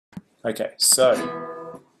Okay, so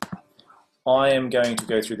I am going to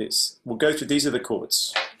go through this. We'll go through, these are the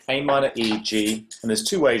chords, A minor, E, G, and there's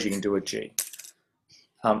two ways you can do a G.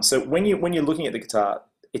 So when you're looking at the guitar,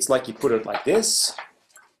 it's like you put it like this,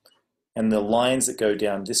 and the lines that go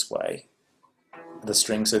down this way, the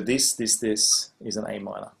string. So this is an A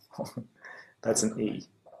minor. That's an E.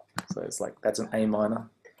 So it's like that's an A minor,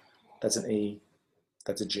 that's an E,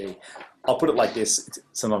 that's a G. I'll put it like this.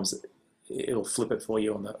 Sometimes it'll flip it for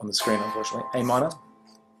you on the screen, unfortunately. A minor,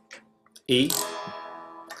 E,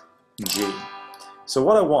 G. So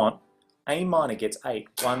what I want, A minor gets 8.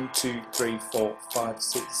 1, 2, 3, 4, 5,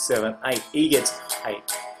 6, 7, 8. E gets 8.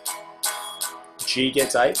 G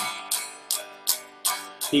gets 8.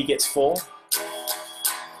 E gets 4.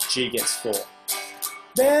 G gets 4.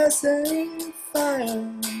 There's a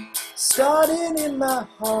fire starting in my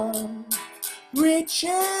heart,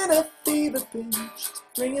 reaching a fever pitch,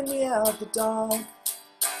 bringing me out the dark,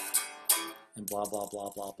 and blah, blah, blah,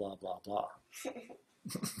 blah, blah, blah, blah.